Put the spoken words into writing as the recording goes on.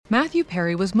Matthew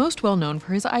Perry was most well known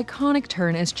for his iconic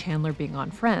turn as Chandler Bing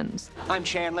on Friends. I'm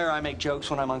Chandler. I make jokes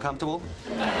when I'm uncomfortable.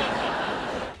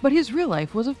 But his real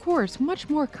life was, of course, much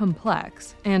more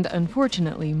complex, and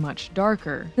unfortunately much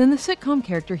darker, than the sitcom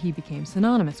character he became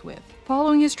synonymous with.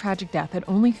 Following his tragic death at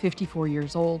only 54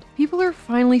 years old, people are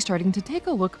finally starting to take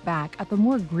a look back at the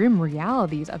more grim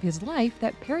realities of his life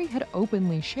that Perry had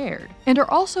openly shared, and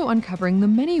are also uncovering the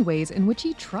many ways in which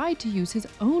he tried to use his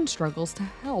own struggles to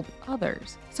help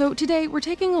others. So today, we're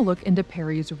taking a look into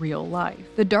Perry's real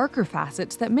life, the darker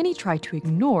facets that many try to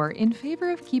ignore in favor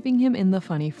of keeping him in the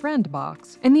funny friend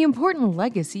box, and the important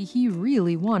legacy he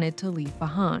really wanted to leave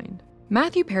behind.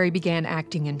 Matthew Perry began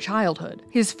acting in childhood.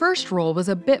 His first role was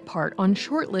a bit part on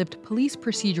short-lived police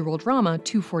procedural drama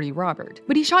 240 Robert,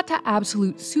 but he shot to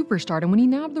absolute superstardom when he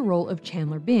nabbed the role of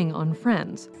Chandler Bing on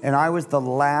Friends. And I was the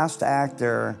last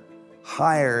actor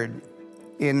hired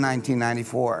in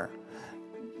 1994,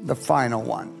 the final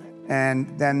one.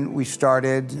 And then we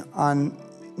started on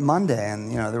Monday, and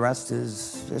the rest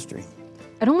is history.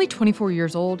 At only 24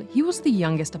 years old, he was the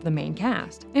youngest of the main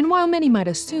cast. And while many might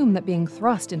assume that being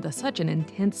thrust into such an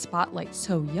intense spotlight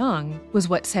so young was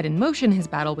what set in motion his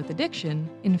battle with addiction,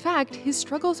 in fact, his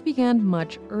struggles began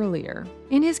much earlier.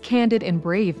 In his candid and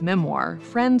brave memoir,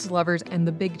 Friends, Lovers, and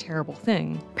the Big Terrible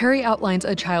Thing, Perry outlines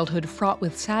a childhood fraught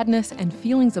with sadness and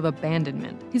feelings of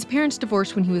abandonment. His parents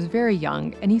divorced when he was very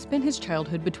young, and he spent his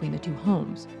childhood between the two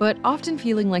homes, but often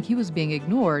feeling like he was being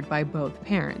ignored by both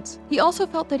parents. He also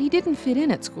felt that he didn't fit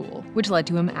in at school, which led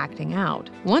to him acting out,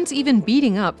 once even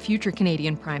beating up future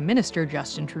Canadian Prime Minister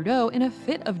Justin Trudeau in a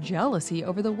fit of jealousy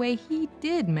over the way he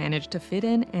did manage to fit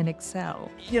in and excel.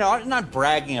 I'm not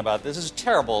bragging about this. This is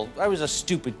terrible. I was a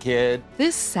stupid kid.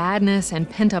 This sadness and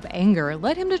pent-up anger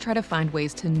led him to try to find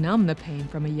ways to numb the pain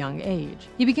from a young age.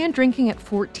 He began drinking at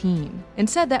 14 and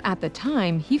said that at the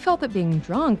time, he felt that being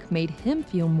drunk made him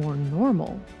feel more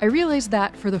normal. I realized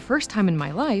that for the first time in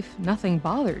my life, nothing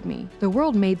bothered me. The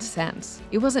world made sense.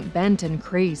 It wasn't bent and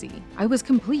crazy. I was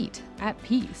complete, at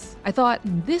peace. I thought,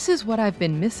 this is what I've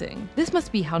been missing. This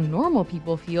must be how normal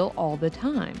people feel all the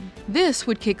time. This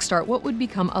would kickstart what would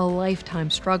become a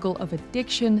lifetime struggle of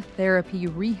addiction, therapy,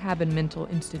 rehab and mental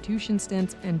institution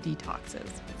stints, and detoxes.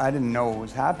 I didn't know what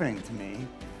was happening to me.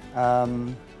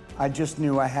 I just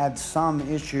knew I had some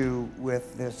issue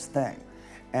with this thing.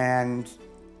 And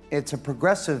it's a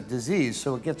progressive disease,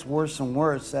 so it gets worse and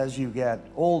worse as you get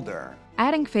older.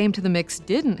 Adding fame to the mix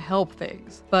didn't help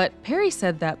things, but Perry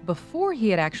said that before he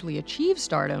had actually achieved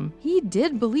stardom, he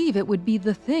did believe it would be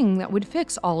the thing that would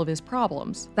fix all of his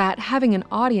problems, that having an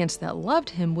audience that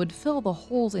loved him would fill the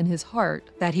holes in his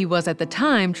heart that he was at the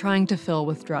time trying to fill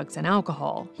with drugs and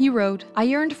alcohol. He wrote, "I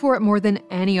yearned for it more than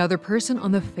any other person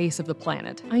on the face of the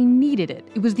planet. I needed it.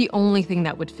 It was the only thing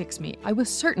that would fix me. I was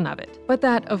certain of it." But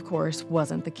that, of course,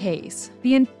 wasn't the case.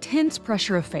 The intense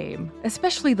pressure of fame,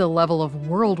 especially the level of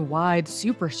worldwide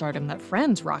superstardom that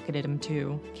Friends rocketed him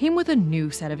to, came with a new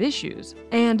set of issues.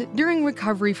 And during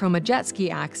recovery from a jet ski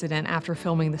accident after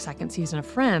filming the second season of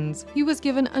Friends, he was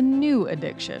given a new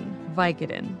addiction,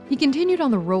 Vicodin. He continued on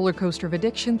the roller coaster of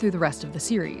addiction through the rest of the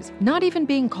series. Not even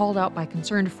being called out by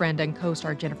concerned friend and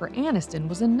co-star Jennifer Aniston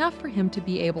was enough for him to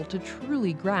be able to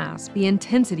truly grasp the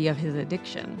intensity of his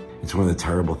addiction. It's one of the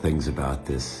terrible things about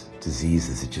this disease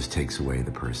is it just takes away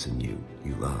the person you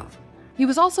love. He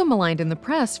was also maligned in the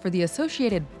press for the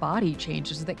associated body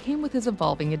changes that came with his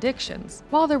evolving addictions.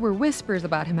 While there were whispers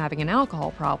about him having an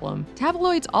alcohol problem,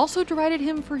 tabloids also derided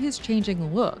him for his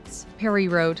changing looks. Perry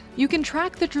wrote, "You can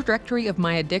track the trajectory of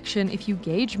my addiction if you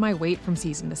gauge my weight from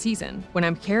season to season. When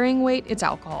I'm carrying weight, it's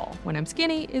alcohol. When I'm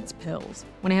skinny, it's pills.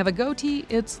 When I have a goatee,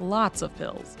 it's lots of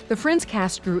pills." The Friends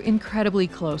cast grew incredibly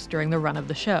close during the run of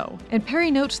the show, and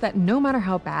Perry notes that no matter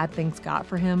how bad things got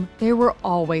for him, they were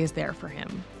always there for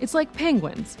him. It's like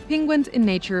penguins. Penguins in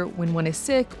nature, when one is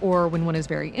sick or when one is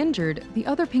very injured, the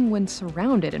other penguins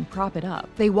surround it and prop it up.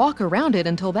 They walk around it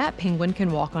until that penguin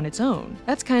can walk on its own.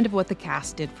 That's kind of what the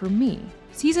cast did for me.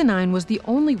 Season 9 was the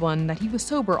only one that he was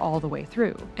sober all the way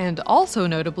through, and also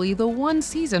notably the one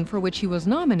season for which he was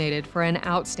nominated for an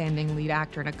Outstanding Lead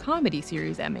Actor in a Comedy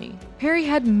Series Emmy. Perry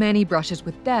had many brushes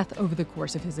with death over the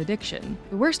course of his addiction,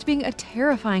 the worst being a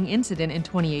terrifying incident in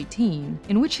 2018,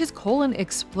 in which his colon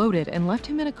exploded and left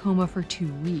him in a coma for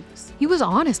 2 weeks. He was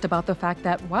honest about the fact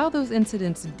that while those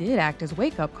incidents did act as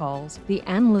wake-up calls, the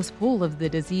endless pull of the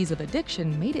disease of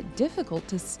addiction made it difficult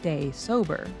to stay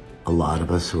sober. A lot of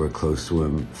us who were close to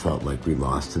him felt like we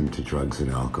lost him to drugs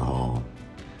and alcohol.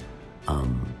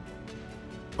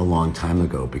 a long time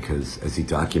ago because, as he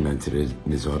documented it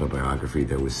in his autobiography,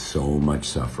 there was so much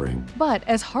suffering. But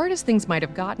as hard as things might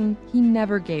have gotten, he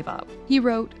never gave up. He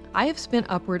wrote, "I have spent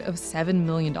upward of $7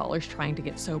 million trying to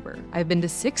get sober. I've been to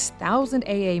 6,000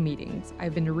 AA meetings.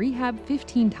 I've been to rehab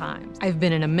 15 times. I've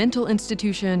been in a mental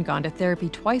institution, gone to therapy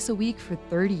twice a week for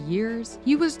 30 years.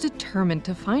 He was determined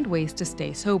to find ways to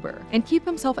stay sober and keep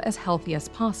himself as healthy as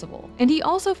possible. And he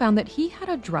also found that he had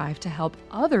a drive to help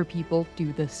other people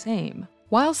do the same.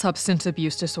 While substance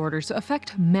abuse disorders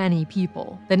affect many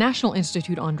people, the National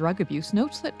Institute on Drug Abuse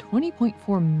notes that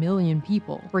 20.4 million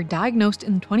people were diagnosed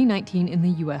in 2019 in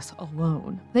the US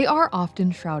alone. They are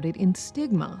often shrouded in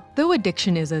stigma. Though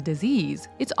addiction is a disease,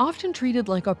 it's often treated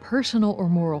like a personal or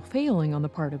moral failing on the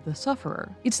part of the sufferer.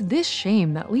 It's this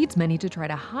shame that leads many to try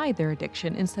to hide their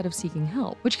addiction instead of seeking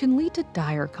help, which can lead to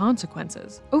dire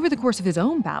consequences. Over the course of his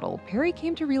own battle, Perry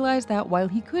came to realize that while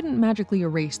he couldn't magically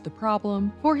erase the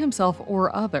problem for himself or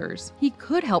others, he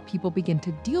could help people begin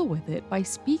to deal with it by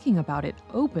speaking about it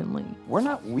openly. We're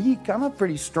not weak. I'm a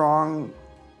pretty strong,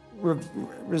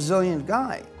 resilient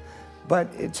guy.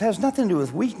 But it has nothing to do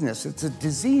with weakness. It's a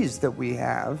disease that we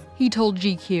have. He told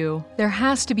GQ, "There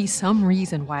has to be some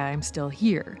reason why I'm still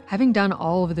here, having done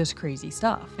all of this crazy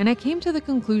stuff. And I came to the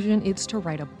conclusion it's to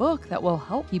write a book that will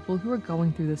help people who are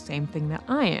going through the same thing that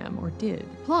I am or did.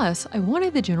 Plus, I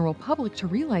wanted the general public to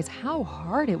realize how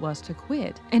hard it was to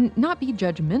quit and not be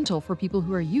judgmental for people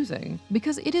who are using,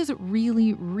 because it is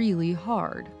really, really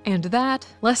hard. And that,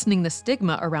 lessening the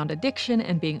stigma around addiction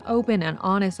and being open and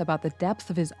honest about the depth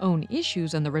of his own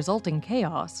issues and the resulting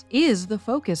chaos, is the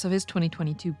focus of his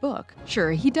 2022 book.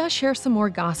 Sure, he does share some more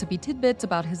gossipy tidbits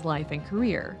about his life and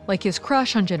career, like his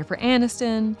crush on Jennifer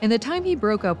Aniston, and the time he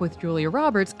broke up with Julia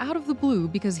Roberts out of the blue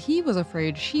because he was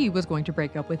afraid she was going to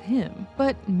break up with him.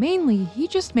 But mainly, he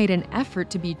just made an effort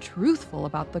to be truthful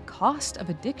about the cost of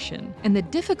addiction and the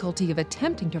difficulty of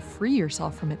attempting to free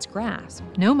yourself from its grasp,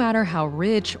 no matter how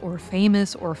rich or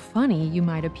famous or funny you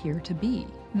might appear to be.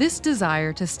 This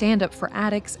desire to stand up for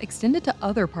addicts extended to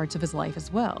other parts of his life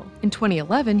as well. In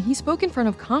 2011, he spoke in front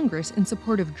of Congress in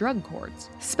support of drug courts,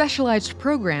 specialized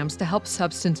programs to help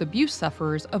substance abuse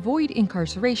sufferers avoid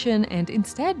incarceration and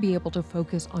instead be able to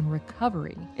focus on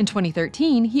recovery. In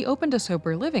 2013, he opened a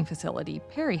sober living facility,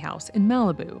 Perry House, in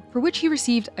Malibu, for which he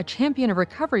received a Champion of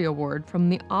Recovery award from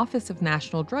the Office of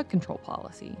National Drug Control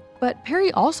Policy. But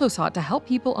Perry also sought to help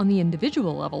people on the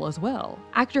individual level as well.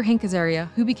 Actor Hank Azaria,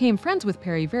 who became friends with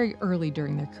Perry very early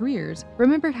during their careers,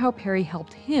 remembered how Perry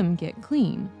helped him get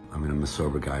clean. I'm a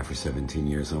sober guy for 17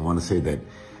 years. I want to say that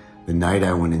the night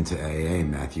I went into AA,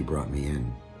 Matthew brought me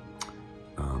in.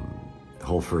 The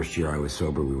whole first year I was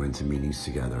sober, we went to meetings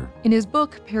together. In his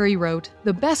book, Perry wrote,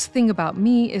 "The best thing about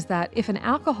me is that if an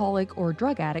alcoholic or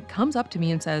drug addict comes up to me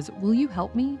and says, 'Will you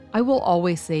help me?' I will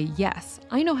always say, 'Yes,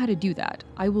 I know how to do that.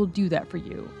 I will do that for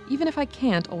you,' even if I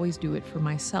can't always do it for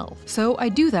myself. So I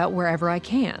do that wherever I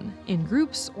can, in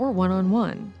groups or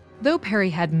one-on-one." Though Perry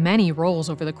had many roles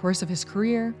over the course of his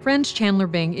career, friend Chandler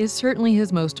Bing is certainly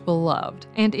his most beloved,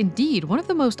 and indeed one of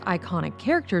the most iconic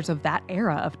characters of that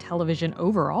era of television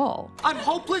overall. I'm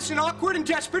hopeless and awkward and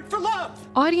desperate for love.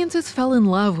 Audiences fell in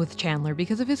love with Chandler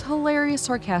because of his hilarious,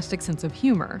 sarcastic sense of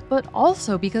humor, but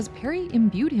also because Perry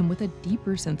imbued him with a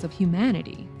deeper sense of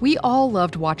humanity. We all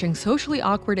loved watching socially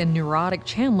awkward and neurotic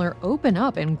Chandler open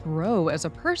up and grow as a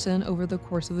person over the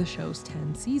course of the show's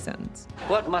 10 seasons.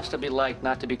 What must it be like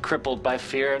not to be crippled by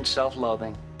fear and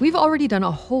self-loathing? We've already done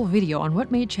a whole video on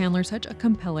what made Chandler such a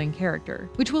compelling character,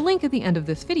 which we'll link at the end of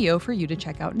this video for you to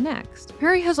check out next.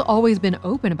 Perry has always been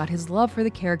open about his love for the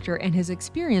character and his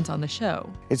experience on the show.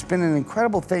 It's been an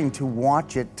incredible thing to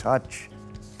watch it touch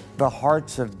the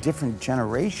hearts of different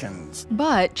generations.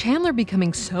 But Chandler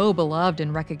becoming so beloved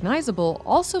and recognizable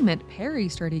also meant Perry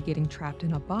started getting trapped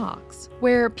in a box,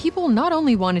 where people not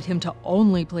only wanted him to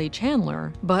only play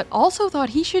Chandler, but also thought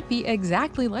he should be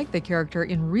exactly like the character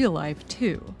in real life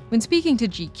too. When speaking to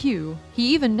GQ,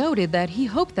 he even noted that he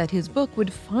hoped that his book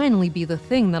would finally be the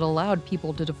thing that allowed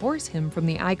people to divorce him from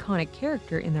the iconic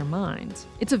character in their minds.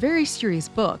 It's a very serious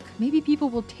book, maybe people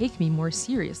will take me more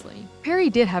seriously. Perry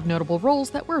did have notable roles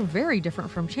that were very different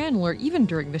from Chandler even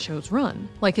during the show's run,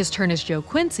 like his turn as Joe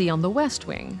Quincy on The West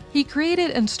Wing. He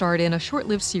created and starred in a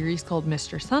short-lived series called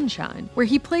Mr. Sunshine, where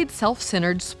he played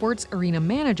self-centered sports arena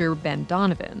manager Ben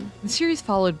Donovan. The series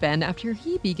followed Ben after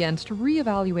he begins to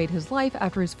reevaluate his life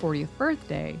after his 40th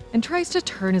birthday, and tries to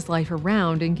turn his life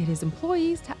around and get his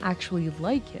employees to actually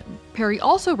like him. Perry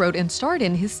also wrote and starred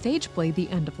in his stage play The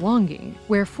End of Longing,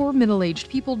 where 4 middle-aged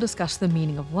people discuss the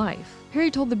meaning of life. Perry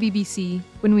told the BBC,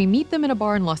 "When we meet them in a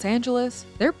bar in Los Angeles,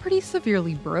 they're pretty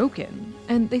severely broken.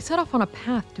 and they set off on a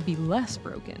path to be less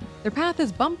broken. Their path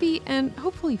is bumpy and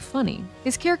hopefully funny.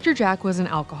 His character Jack was an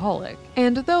alcoholic,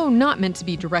 and though not meant to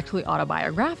be directly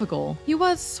autobiographical, he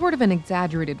was sort of an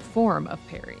exaggerated form of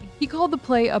Perry. He called the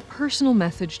play a personal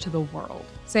message to the world,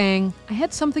 saying, "I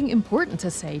had something important to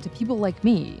say to people like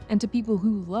me and to people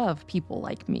who love people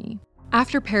like me."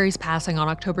 After Perry's passing on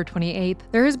October 28th,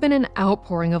 there has been an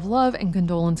outpouring of love and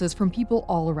condolences from people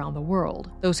all around the world,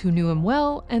 those who knew him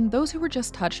well and those who were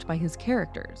just touched by his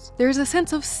characters. There is a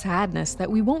sense of sadness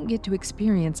that we won't get to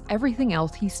experience everything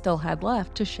else he still had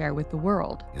left to share with the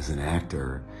world. As an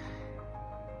actor,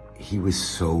 he was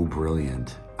so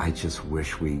brilliant. I just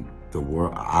wish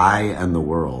I and the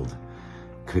world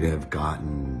could have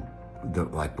gotten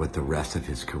what the rest of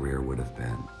his career would have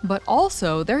been. But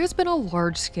also, there has been a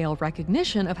large-scale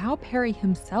recognition of how Perry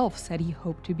himself said he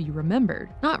hoped to be remembered,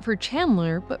 not for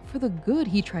Chandler, but for the good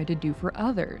he tried to do for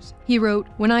others. He wrote,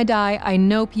 "When I die, I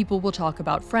know people will talk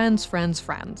about friends, friends,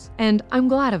 friends. And I'm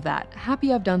glad of that,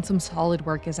 happy I've done some solid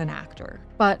work as an actor.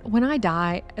 But when I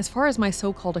die, as far as my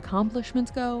so-called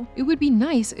accomplishments go, it would be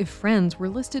nice if friends were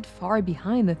listed far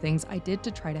behind the things I did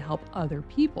to try to help other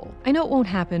people. I know it won't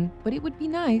happen, but it would be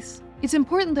nice." It's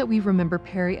important that we remember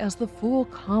Perry as the full,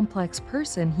 complex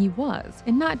person he was,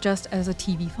 and not just as a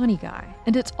TV funny guy.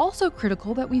 And it's also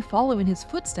critical that we follow in his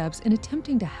footsteps in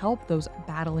attempting to help those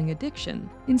battling addiction,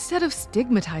 instead of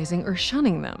stigmatizing or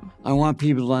shunning them. I want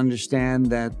people to understand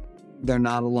that they're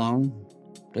not alone,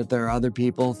 that there are other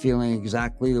people feeling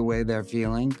exactly the way they're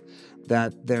feeling,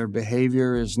 that their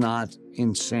behavior is not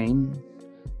insane,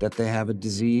 that they have a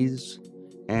disease,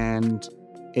 and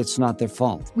it's not their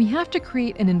fault. We have to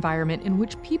create an environment in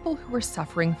which people who are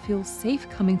suffering feel safe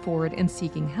coming forward and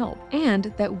seeking help,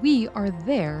 and that we are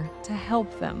there to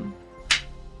help them.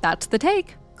 That's The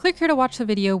Take. Click here to watch the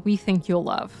video we think you'll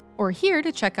love, or here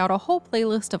to check out a whole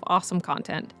playlist of awesome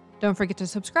content. Don't forget to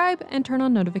subscribe and turn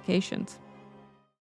on notifications.